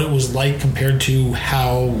 what it was like compared to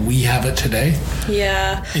how we have it today?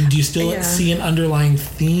 Yeah. And do you still see an underlying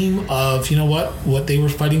theme of, you know what they were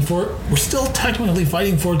fighting for? We're still technically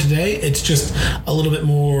fighting for today. It's just a little bit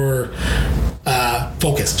more...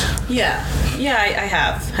 focused. Yeah, I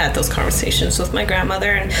have had those conversations with my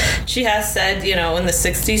grandmother, and she has said, you know, in the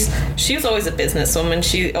 60s, she was always a businesswoman.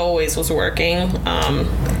 She always was working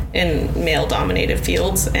in male-dominated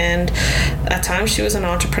fields, and at times she was an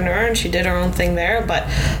entrepreneur, and she did her own thing there. But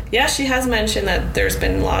yeah, she has mentioned that there's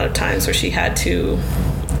been a lot of times where she had to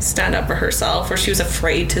stand up for herself, or she was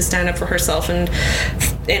afraid to stand up for herself and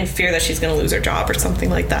in fear that she's going to lose her job or something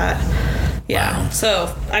like that. Yeah. Wow.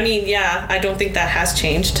 So, I mean, I don't think that has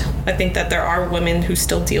changed. I think that there are women who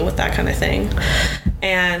still deal with that kind of thing.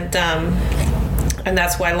 And And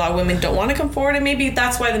that's why a lot of women don't want to come forward. And maybe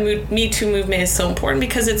that's why the Me Too movement is so important,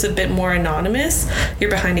 because it's a bit more anonymous. You're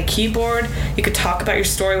behind a keyboard. You could talk about your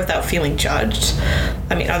story without feeling judged.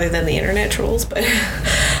 I mean, other than the internet trolls, but...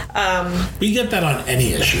 we get that on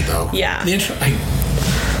any issue, though. Yeah.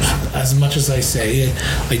 As much as I say,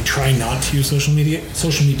 I try not to use social media.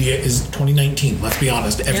 Social media is 2019. Let's be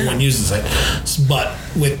honest. Everyone uses it. But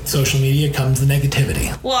with social media comes the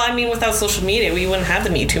negativity. Well, I mean, without social media, we wouldn't have the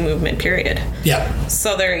Me Too movement, period. Yeah.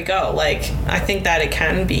 So there you go. Like, I think that it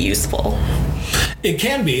can be useful. It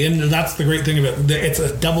can be, and that's the great thing about it. It's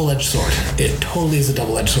a double-edged sword. It totally is a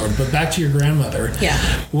double-edged sword. But back to your grandmother. Yeah.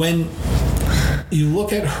 When you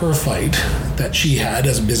look at her fight that she had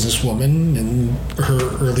as a businesswoman in her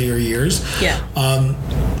earlier years,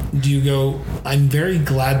 do you go, I'm very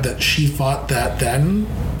glad that she fought that then,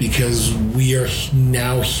 because we are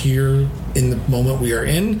now here in the moment we are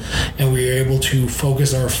in, and we are able to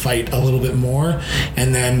focus our fight a little bit more,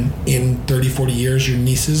 and then in 30, 40 years, your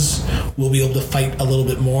nieces will be able to fight a little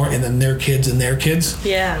bit more, and then their kids and their kids.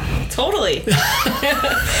 Yeah, totally.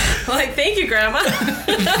 Like, thank you, Grandma.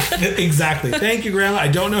 Exactly. Thank you, Grandma. I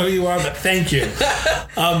don't know who you are, but thank you.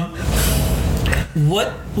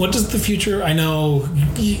 What does the future... I know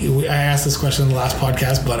I asked this question in the last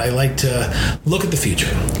podcast, but I like to look at the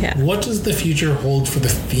future. Yeah. What does the future hold for the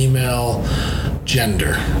female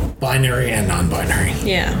gender, binary and non-binary?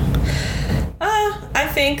 Yeah. I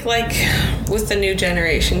think, like, with the new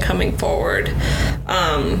generation coming forward,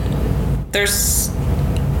 there's,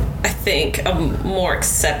 I think, a more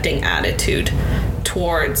accepting attitude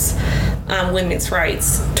towards women's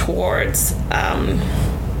rights, towards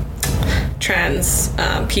trans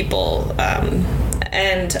people,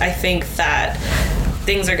 and I think that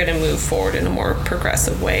things are going to move forward in a more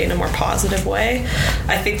progressive way, in a more positive way.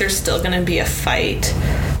 I think there's still going to be a fight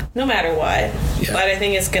no matter what, but I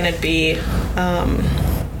think it's going to be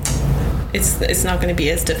it's not going to be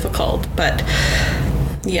as difficult, but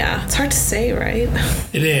yeah, it's hard to say, right?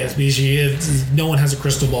 It is, because no one has a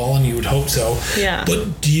crystal ball, and you would hope so. Yeah.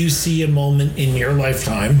 But do you see a moment in your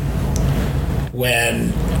lifetime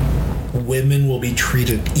when women will be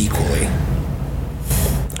treated equally?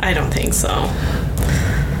 I don't think so.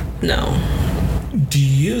 No. Do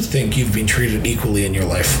you think you've been treated equally in your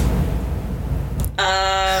life?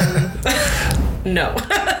 No.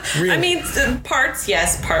 Really? I mean, parts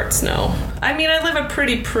yes, parts no. I mean, I live a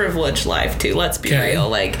pretty privileged life too, let's be real.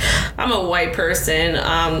 Like, I'm a white person.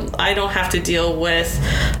 I don't have to deal with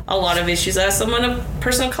a lot of issues that a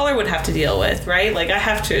person of color would have to deal with, right? Like, I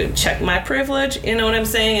have to check my privilege, you know what I'm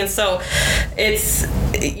saying? And so it's,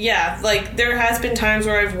 like, there has been times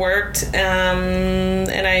where I've worked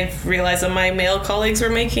and I've realized that my male colleagues were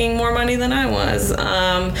making more money than I was.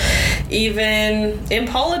 Even in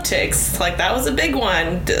politics, like, that was a big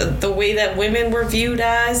one. The way that women were viewed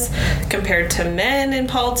as compared to men in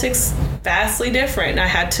politics, vastly different. I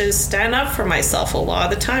had to stand up for myself a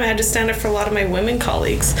lot of the time. I had to stand up for a lot of my women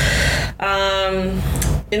colleagues.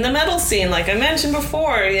 In the metal scene, like I mentioned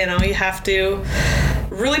before, you know, you have to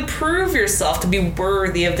really prove yourself to be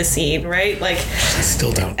worthy of the scene, right? Like, I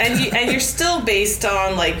still don't. And you're still based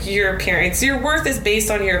on, like, your appearance. Your worth is based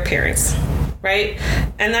on your appearance, right?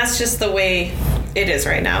 And that's just the way it is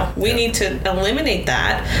right now. We need to eliminate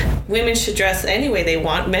that. Women should dress any way they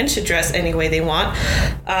want. Men should dress any way they want.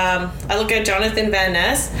 I look at Jonathan Van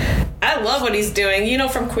Ness. I love what he's doing. You know,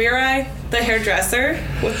 from Queer Eye, the hairdresser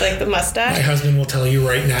with, like, the mustache. My husband will tell you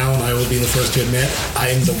right now, and I will be the first to admit, I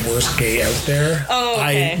am the worst gay out there. Oh,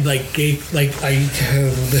 okay.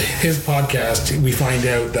 His podcast, we find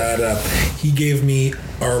out that he gave me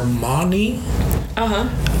Armani.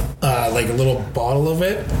 Like a little bottle of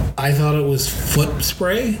it. I thought it was foot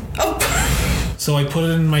spray. Oh. So I put it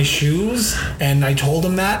in my shoes, and I told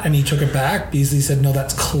him that, and he took it back because he said, no,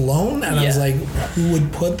 that's cologne. And I was like, who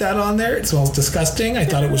would put that on there? It smells disgusting. I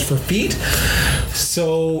thought it was for feet.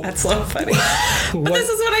 So that's so funny. But this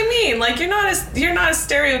is what I mean. Like, you're not a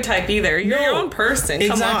stereotype either. You're your own person.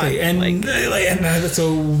 Exactly. Come on. And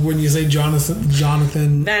so when you say Jonathan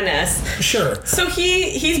Van Ness, sure. So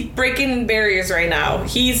he's breaking barriers right now.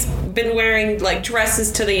 He's been wearing, like,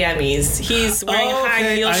 dresses to the Emmys. He's wearing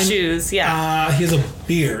high heel shoes. Yeah. He has a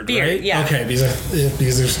beard, right? Yeah. Okay,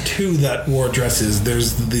 because there's two that wore dresses.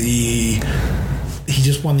 There's he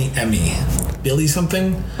just won the Emmy. Billy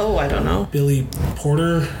something? Oh, I don't know. Billy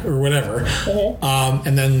Porter or whatever.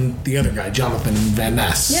 And then the other guy, Jonathan Van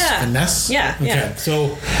Ness. Yeah. Van Ness? Yeah. Okay. Yeah.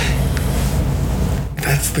 So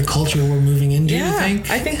that's the culture we're moving into, you think?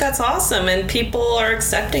 I think that's awesome, and people are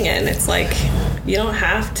accepting it, and it's like, You don't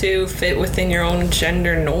have to fit within your own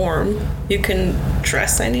gender norm. You can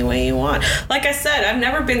dress any way you want. Like I said, I've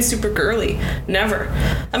never been super girly. Never.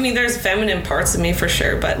 I mean, there's feminine parts of me for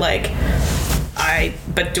sure, but like,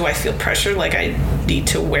 but do I feel pressure? Like I need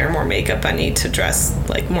to wear more makeup. I need to dress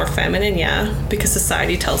like more feminine. Yeah. Because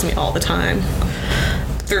society tells me all the time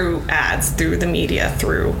through ads, through the media,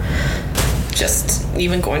 through just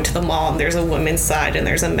even going to the mall, and there's a women's side and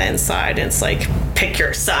there's a men's side, and it's like, pick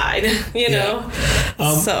your side, you know?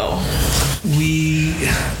 So we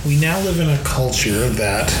now live in a culture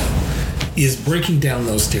that is breaking down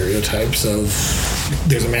those stereotypes of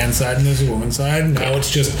there's a man's side and there's a woman's side. Now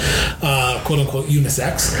it's just quote unquote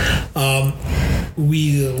unisex.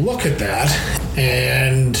 We look at that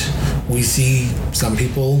and we see some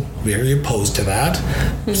people very opposed to that,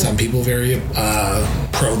 some people very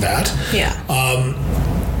pro that. Yeah.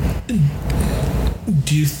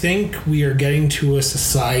 Do you think we are getting to a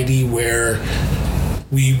society where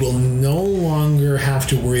we will no longer have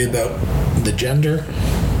to worry about the gender,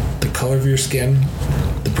 the color of your skin,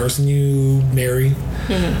 the person you marry,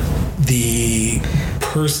 the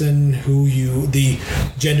person the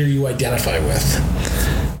gender you identify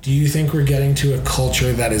with? Do you think we're getting to a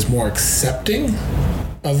culture that is more accepting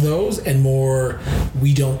of those and more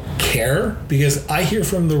we don't care? Because I hear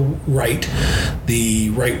from the right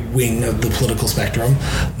wing of the political spectrum,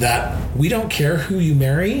 that we don't care who you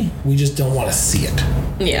marry, we just don't want to see it.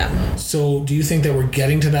 Yeah. So do you think that we're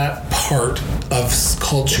getting to that part of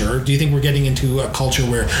culture? Do you think we're getting into a culture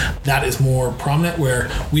where that is more prominent,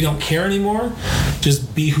 where we don't care anymore,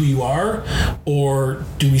 just be who you are? Or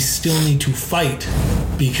do we still need to fight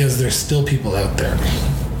because there's still people out there?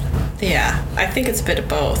 Yeah, I think it's a bit of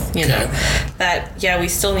both, you know, that, yeah, we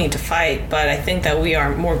still need to fight, but I think that we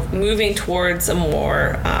are more moving towards a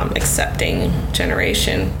more accepting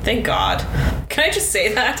generation. Thank God. Can I just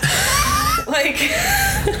say that? Like,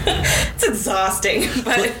 it's exhausting,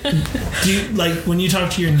 but... Do you, like, when you talk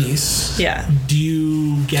to your niece, do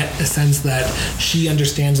you get a sense that she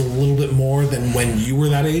understands a little bit more than when you were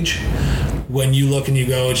that age? When you look and you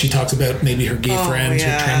go, and she talks about maybe her gay friends,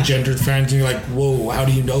 her transgendered friends, and you're like, whoa, how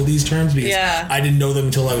do you know these terms? Because I didn't know them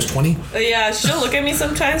until I was 20. Yeah, she'll look at me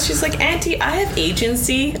sometimes. She's like, Auntie, I have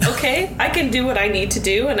agency, okay? I can do what I need to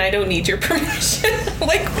do, and I don't need your permission.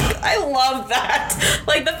 Like, I love that.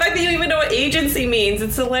 Like, the fact that you even know what agency means,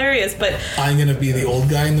 it's hilarious, but... I'm going to be the old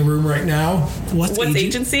guy in the room right now. What's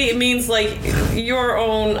agency? It means, like, your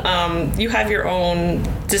own, you have your own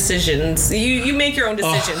decisions. You make your own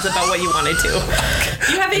decisions about what you want to do.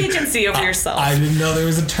 You have agency over yourself. I didn't know there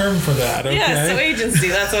was a term for that. Okay. Yeah, so agency,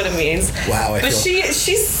 that's what it means. Wow. But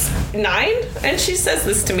she's 9 and she says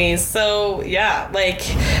this to me. So yeah, like,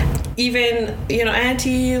 even, you know,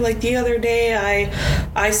 Auntie, like the other day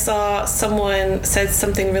I saw someone said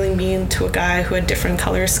something really mean to a guy who had different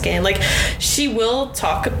color skin. Like, she will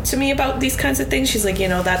talk to me about these kinds of things. She's like, you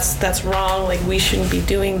know, that's wrong. Like, we shouldn't be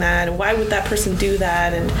doing that. And why would that person do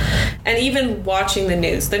that? And even watching the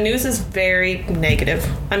news is very negative.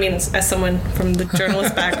 I mean, as someone from the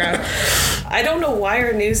journalist background, I don't know why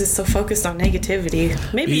our news is so focused on negativity.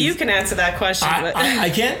 Maybe you can answer that question. I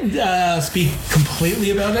can't speak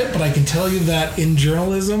completely about it, but I can tell you that in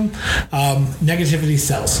journalism, negativity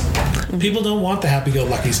sells. People don't want the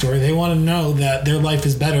happy-go-lucky story. They want to know that their life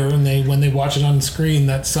is better, and when they watch it on the screen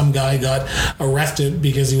that some guy got arrested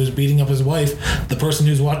because he was beating up his wife, the person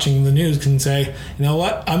who's watching the news can say, you know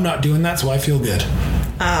what, I'm not doing that, so I feel good.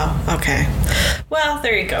 Oh, okay. Well,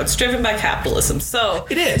 there you go. It's driven by capitalism, so...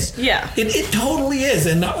 It is. Yeah. It totally is.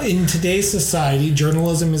 And in today's society,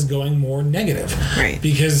 journalism is going more negative. Right.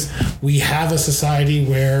 Because we have a society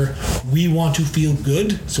where we want to feel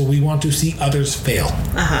good, so we want to see others fail.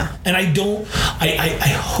 Uh-huh. And I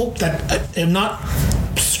hope that... I'm not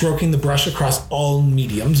stroking the brush across all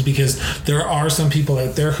mediums, because there are some people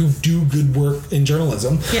out there who do good work in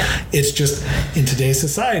journalism. Yeah. It's just, in today's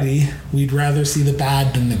society, we'd rather see the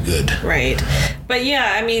bad than the good. Right. But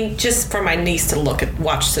yeah, I mean, just for my niece to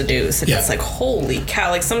watch the news, and it's like, holy cow.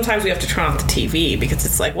 Like, sometimes we have to turn off the TV because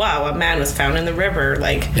it's like, wow, a man was found in the river,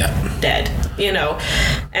 like, dead, you know?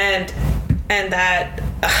 And that...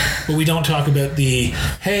 But we don't talk about the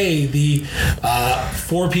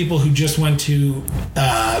 4 people who just went to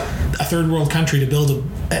a third world country to build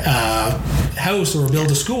a house or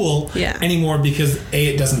build a school anymore because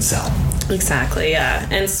it doesn't sell. Exactly, yeah.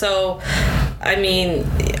 And so, I mean,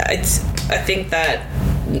 I think that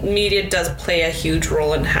media does play a huge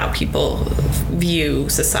role in how people view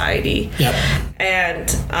society. Yep.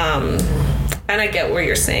 And I get where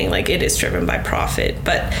you're saying, like, it is driven by profit.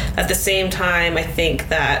 But at the same time, I think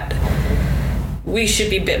that we should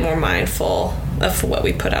be a bit more mindful of what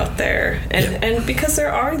we put out there. And because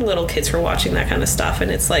there are little kids who are watching that kind of stuff,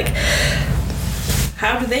 and it's like,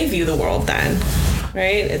 how do they view the world then?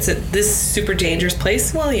 Right? It's this super dangerous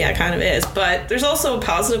place. Well, yeah, it kind of is, but there's also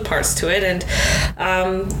positive parts to it.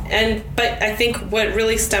 But I think what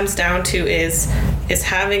really stems down to is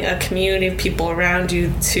having a community of people around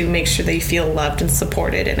you to make sure they feel loved and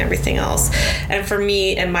supported and everything else. And for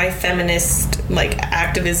me and my feminist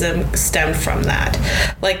activism stemmed from that.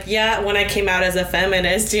 When I came out as a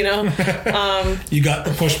feminist, you got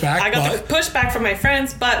the pushback. I got the pushback from my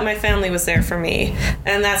friends, but my family was there for me,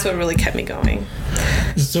 and that's what really kept me going.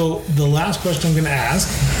 So the last question I'm going to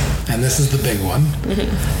ask, and this is the big one.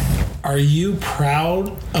 Mm-hmm. Are you proud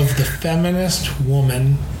of the feminist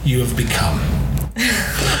woman you have become?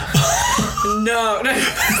 No,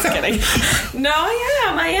 just kidding. No,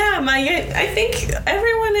 I am. I think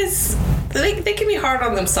everyone is, they can be hard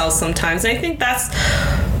on themselves sometimes. And I think that's,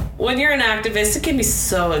 when you're an activist, it can be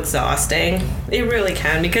so exhausting. It really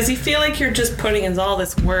can, because you feel like you're just putting in all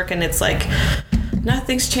this work, and it's like,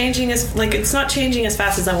 nothing's changing it's not changing as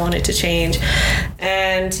fast as I want it to change.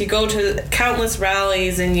 And you go to countless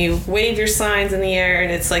rallies and you wave your signs in the air,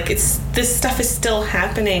 and it's like, this stuff is still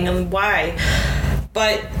happening, and why?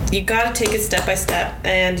 But you got to take it step by step,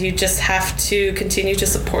 and you just have to continue to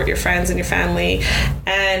support your friends and your family.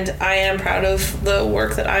 And I am proud of the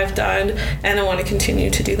work that I've done, and I want to continue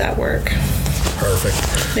to do that work.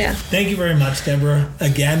 Perfect. Yeah. Thank you very much, Deborah.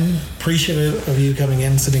 Again, appreciative of you coming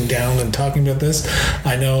in, sitting down, and talking about this.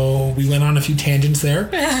 I know we went on a few tangents there,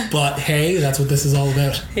 but hey, that's what this is all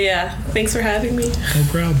about. Yeah. Thanks for having me. No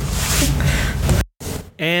problem.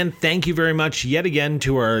 And thank you very much yet again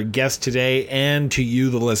to our guest today and to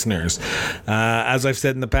you, the listeners. As I've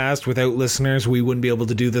said in the past, without listeners, we wouldn't be able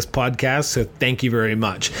to do this podcast. So thank you very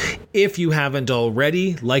much. If you haven't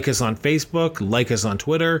already, like us on Facebook, like us on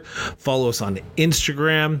Twitter, follow us on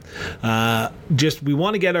Instagram. We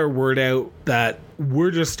want to get our word out that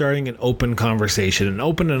we're just starting an open conversation, an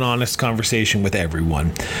open and honest conversation with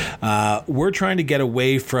everyone. We're trying to get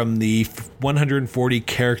away from the 140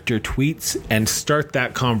 character tweets and start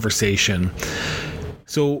that conversation.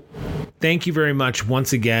 So thank you very much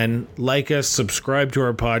once again. Like us, subscribe to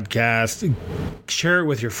our podcast, share it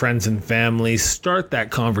with your friends and family, start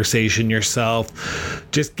that conversation yourself.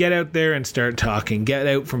 Just get out there and start talking. Get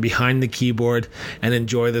out from behind the keyboard and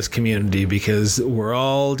enjoy this community, because we're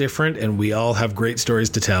all different and we all have great stories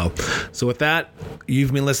to tell. So with that,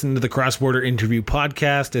 you've been listening to the Cross Border Interview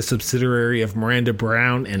Podcast, a subsidiary of Miranda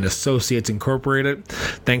Brown and Associates Incorporated.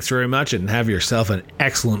 Thanks very much, and have yourself an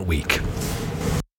excellent week.